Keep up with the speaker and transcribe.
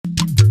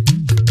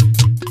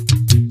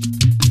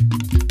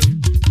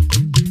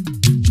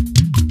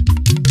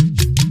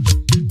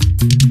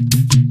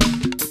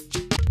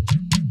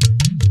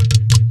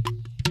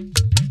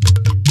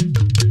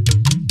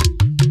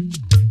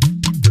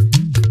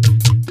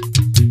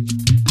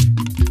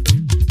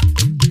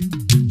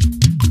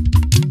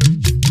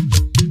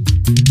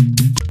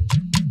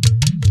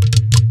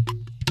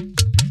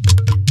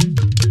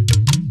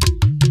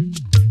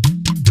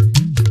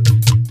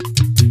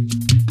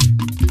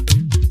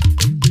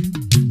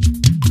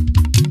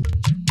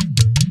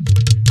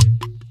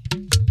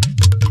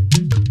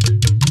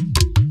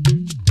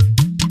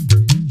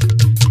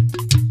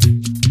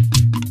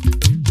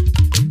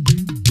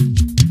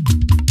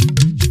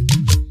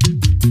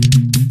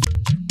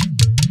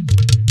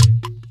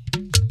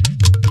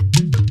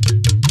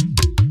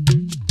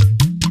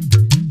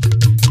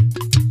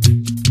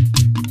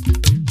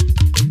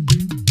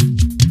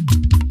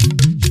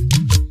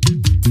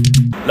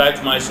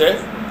like myself,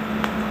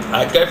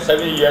 I kept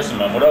 7 years in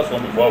my mother's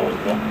home before I was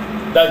born.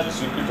 That's the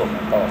secret of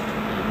my power.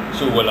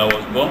 So when I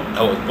was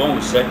born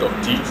with set of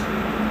teeth.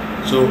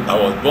 So I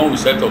was born with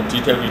set of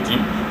teeth,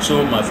 everything.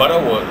 So my father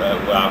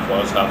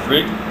was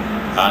afraid,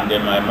 and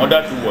then my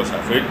mother too was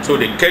afraid. So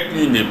they kept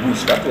me in the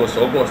bush. That was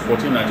August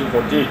 14,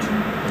 1948.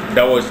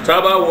 There was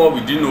tribal war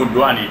within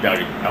Odo and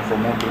Idari. I'm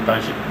from Odo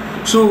Township.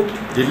 So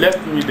they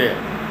left me there.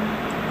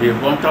 A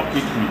hunter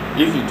picked me.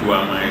 If it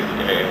were my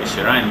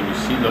shrine, you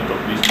see a lot of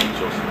these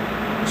pictures.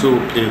 So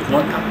a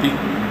hunter picked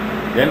me.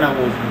 Then I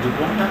was with the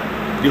hunter.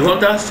 The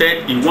hunter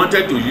said he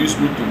wanted to use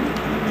me to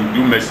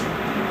do mercy.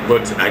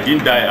 But I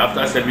didn't die.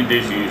 After 7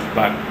 days, he was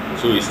back.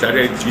 So he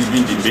started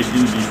giving the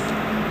maiden leaf,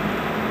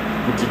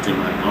 put it in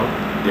my mouth.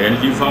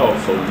 Then liver of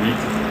some meat,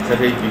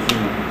 started giving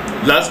me.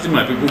 Last thing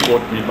my people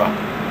brought me back.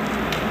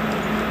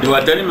 They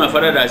were telling my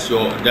father that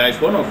there is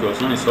one of your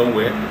sons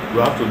somewhere. You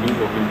have to look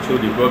for him. So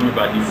they brought me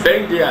back. The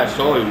first day I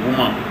saw a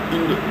woman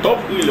in the top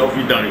hill of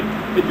Idari.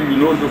 Maybe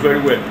you know very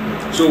well.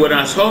 So when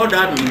I saw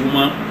that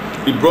woman,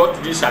 he brought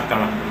this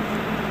akara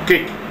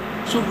cake.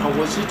 So I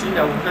was sitting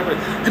there,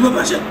 the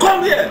papa said,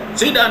 come here,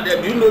 sit down there.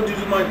 Do you know this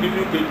woman give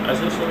you cake? I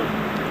said, sorry.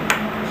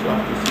 So I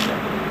have to sit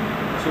down.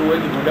 So when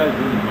the mother is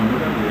doing my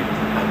mother went,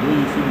 I don't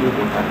even know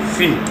what I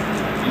feel.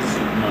 This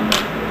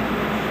mother.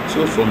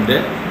 So from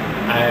there,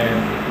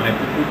 my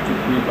people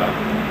took me back.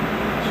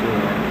 So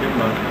I came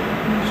back.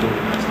 So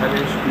I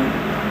started school.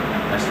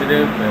 I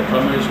started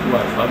primary school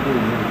at Fabo.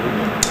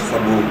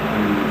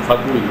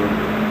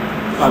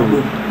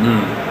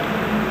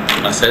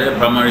 I started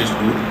primary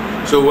school.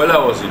 So while I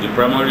was in the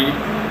primary,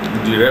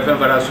 the Reverend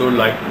Father so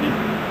liked me,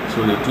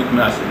 so they took me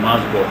as a mass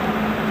boy.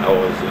 I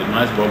was a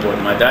mass boy, but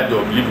my dad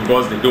don't believe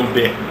because they don't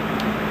bear.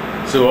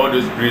 So all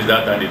those priests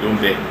that and they don't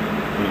bear.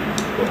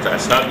 But I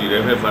served the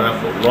Reverend Father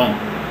for long.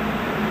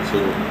 So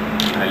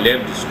I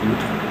left the school.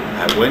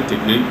 I went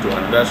again to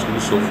another school.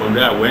 So from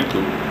there I went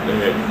to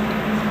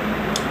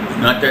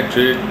United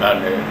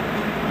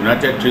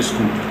Trade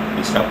School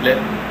in Staple.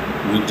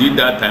 We did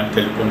that time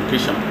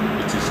telecommunication.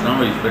 It is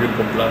now it's very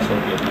popular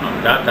subject now.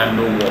 That time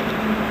no work.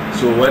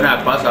 So when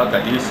I passed out, I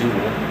didn't see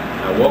work.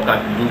 I work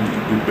at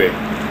Dube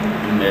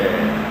in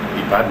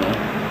Ibadan.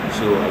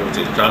 So I was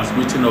a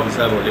transmitting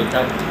officer, but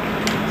later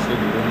they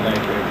don't like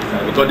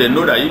this because they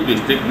know that if they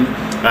take me,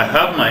 I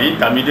have my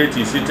intermediate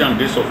in City and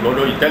Days of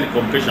London in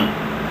telecommunication.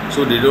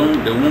 So they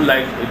won't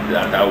like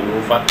that I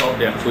will overtalk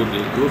them. So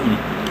they drove me.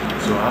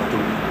 So I have to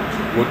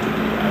go to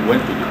I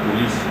went to the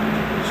police.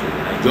 So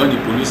I joined the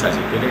police as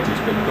a cadet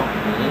inspector.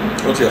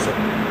 What's your sir?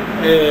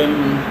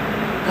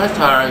 That's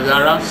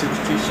around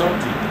 60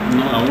 something.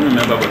 No, I won't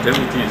remember, but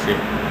everything is here.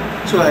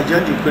 So I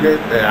joined the cadet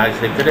as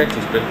a cadet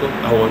inspector.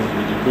 I was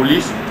with the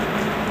police.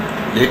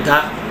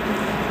 Later,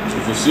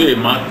 if you see a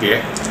mark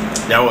there,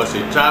 there was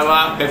a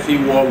tribal heavy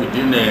war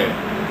within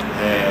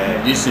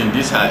this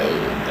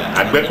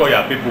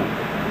Egbeji people.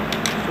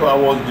 So I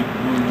was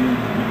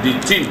the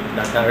team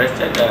that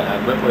arrested the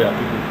Egbeji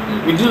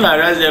people. We didn't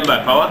arrest them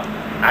by power.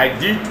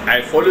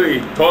 I followed a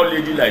tall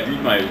lady like this,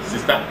 my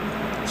sister.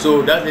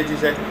 So that lady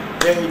said,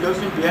 yeah, he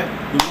doesn't bear.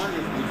 The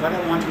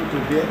father wants him to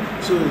bear.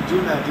 So he's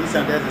doing like this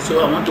and that. So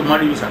I want to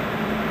marry you, sir.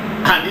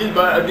 And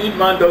this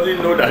man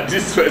doesn't know that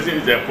this person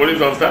is a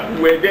police officer.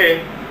 We're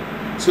there.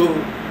 So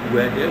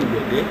we're there.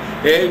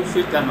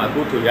 Every time I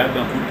go to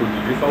Yagan to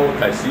deliver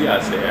what I see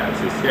as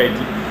a CID.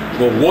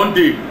 But one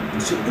day, he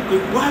said, okay,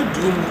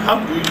 how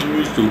do you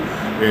use to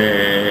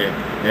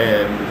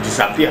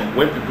disappear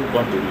when people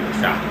come to me?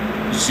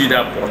 You see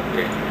that pot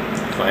there.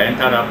 If I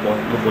enter that pot,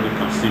 nobody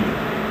can see me.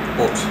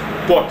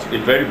 Pot, a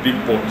very big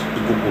pot,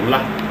 the Gogola.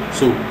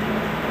 So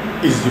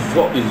it's the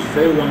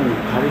very one we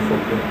carry from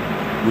there.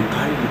 We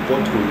carry the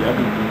pot to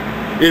Yagan.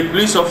 A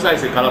police officer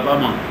is a Calabar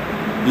man.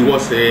 He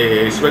was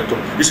a inspector.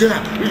 He said,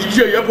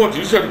 yeah, pot.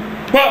 He said,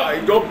 bah,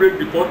 he don't break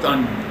the pot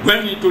and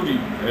went into the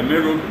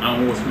main road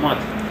and was mad.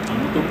 I'm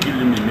going to kill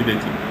him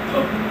immediately.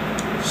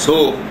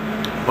 So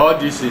all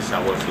this is, I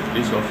was a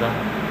police officer.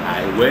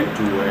 I went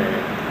to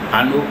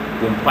Kano,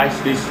 Bompai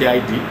State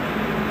CID.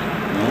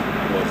 I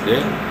was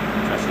there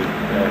as a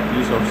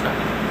police officer.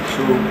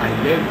 So I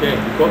left there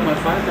because my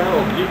father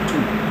objected to.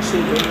 He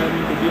said, don't let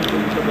me to be a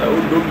police officer. Oh,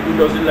 who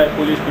doesn't like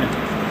policemen?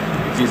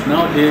 It is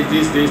nowadays,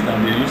 these days, that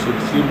they used to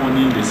see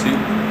money in the sea.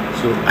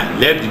 So I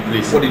left the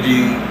place. What did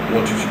he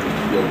want you to do?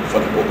 Your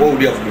father? What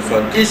would you have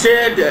preferred? He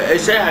said I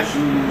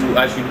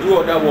should do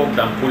other work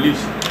than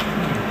police.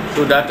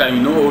 So that time,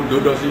 you know, Odo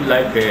doesn't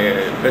like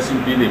a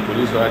person being a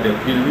police officer. They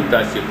believe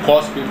that they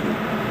cause people.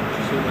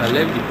 So I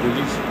left the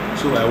police.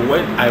 So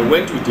I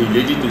went with a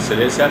lady to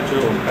Celestial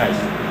Church of Christ.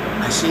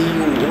 I say,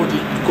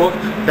 because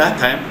that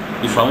time,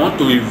 if I want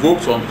to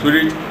invoke some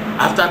spirit,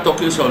 after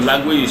talking some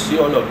language, you see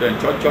all of them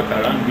church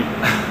around me.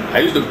 I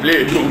used to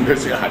play alone. They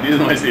say, this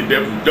one is a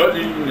devil. Don't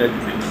even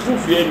people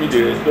fear me,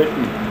 they respect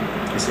me.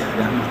 I said,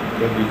 Adama,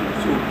 devil.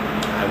 So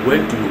I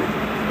went to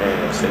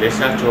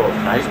Celestial Church of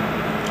Christ.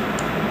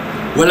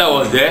 While I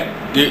was there,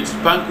 they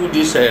sprinkled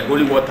this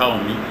holy water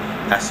on me.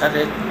 I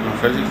started, my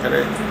friends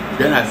started.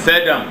 Then I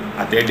fell down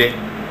at the day.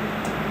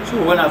 So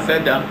when I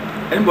fell down,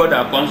 anybody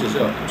that comes to say,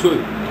 so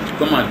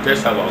come and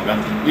test our organ.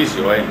 This is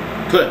your end.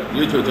 So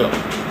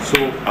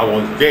I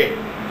was there.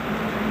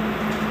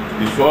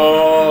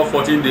 Before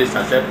 14 days,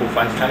 I said,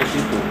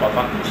 prophesizing to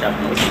Papa, shall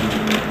not see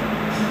me.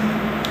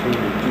 So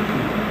they took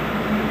me.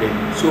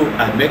 So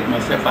I make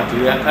myself at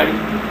Iriakari.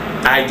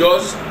 I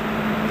just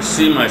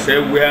see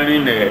myself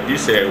wearing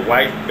this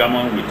white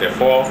garment with a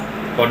 4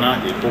 corner,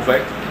 a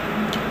prophet.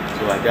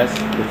 So I just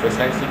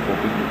prophesizing for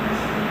people.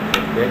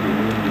 And then they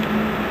knew me.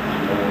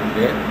 And I was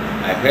there.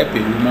 I helped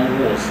a woman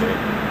who was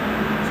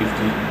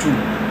 52.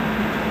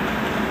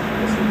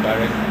 As a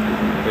barrack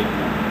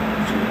pregnant.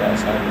 So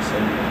that's how they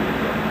sent me to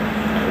India.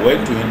 I went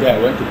to India. I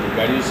went to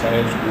Egbeji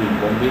Science School in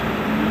Bombay,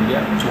 in India.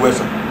 To where,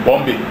 sir?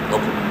 Bombay.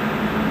 Okay.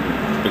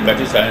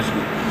 Egbeji Science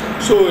School.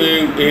 So a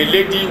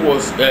lady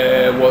was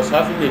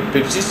having a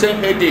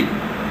persistent headache.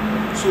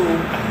 So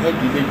I helped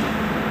the lady.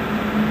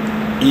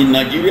 In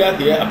Nigeria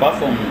here, apart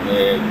from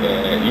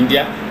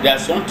India,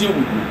 there's something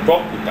we could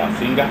talk with our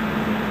finger.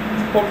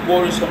 What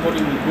worry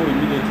somebody will go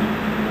immediately.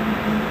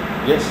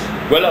 Yes.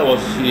 Well, I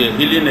was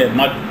healing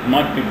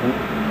mad people.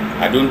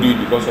 I don't do it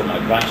because of my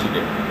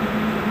grandchildren.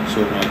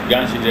 So my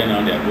grandchildren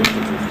now they are going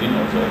to 15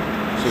 or so.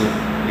 So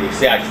they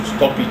say I should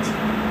stop it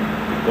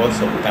because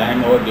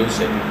sometimes all those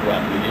people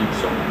are healing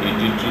some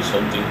hereditary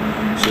something.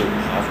 So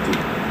I have to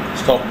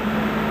stop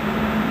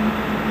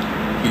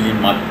healing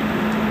mad people.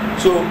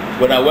 So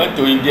when I went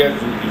to India,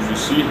 if you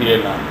see here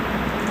now,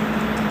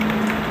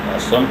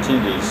 there's something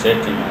they set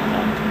in my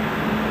hand.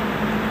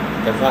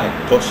 If I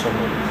touch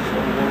somebody,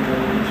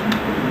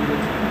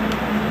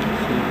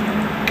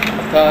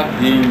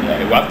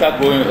 after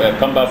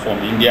come back from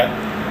India,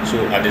 so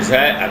I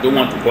decided I don't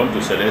want to come to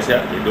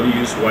Celestia. They don't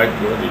use white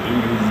blood. They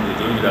don't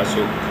use that.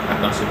 So I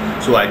cancel.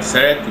 So I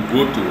decided to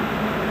go to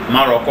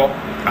Morocco,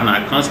 and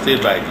I can't stay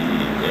by the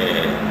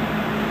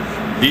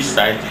beach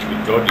side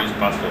with all these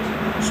pastors.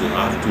 So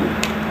I have to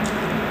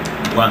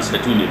go and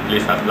settle in a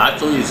place at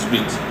Lachoye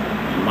Street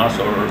in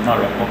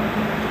Morocco.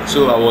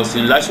 So I was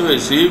in Lachoye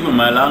Street. Even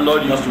my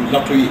landlord used to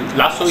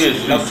Lachoye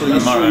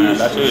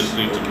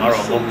Street in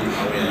Morocco.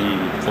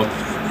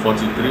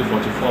 43,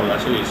 44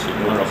 Lachoye Street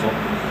in Morocco.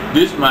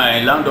 This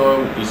my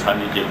landlord is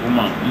an Egbeji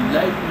woman. He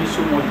liked me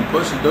so much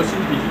because he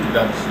doesn't believe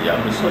that I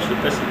am a social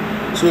person.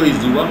 So he's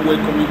the one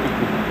welcoming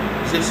people.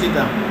 He said, sit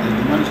down, and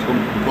the man is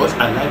coming because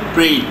I like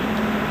praying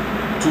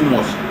too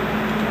much.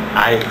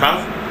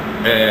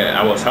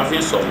 I was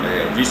having some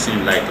this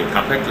thing like a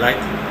carpet light,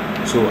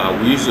 so I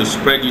will used to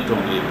spread it on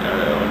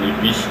the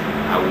beach.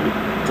 I will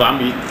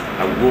climb it.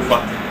 I will go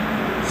far.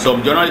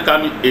 Some generally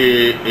come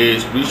a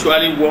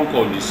spiritually walk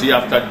on the sea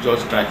after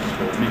just strike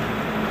for me.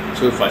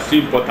 So if I see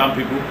important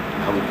people,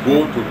 I will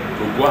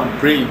go and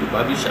pray in the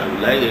babish. I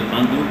will light a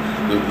candle.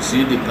 They will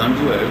see the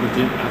candle and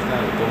everything. After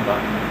I will come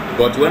back.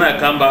 But when I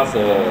come back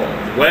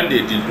when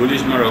they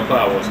demolished Morocco,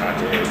 I was at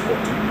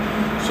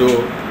 14. So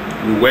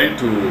we went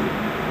to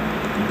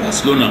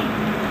Barcelona.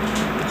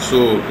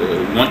 So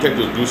we wanted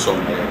to do some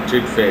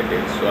trade fair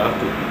there. So I have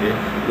to be there.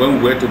 When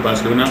we went to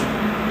Barcelona,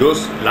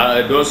 those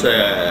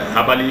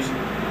herbalists,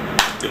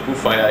 they put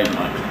fire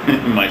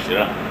in my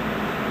shira.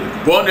 They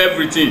burn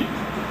everything.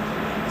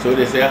 So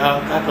they say, how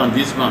can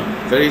this man,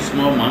 very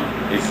small man,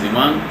 it's the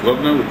man,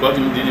 government will call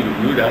him, didn't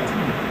even do that.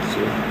 So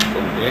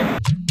from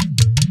there.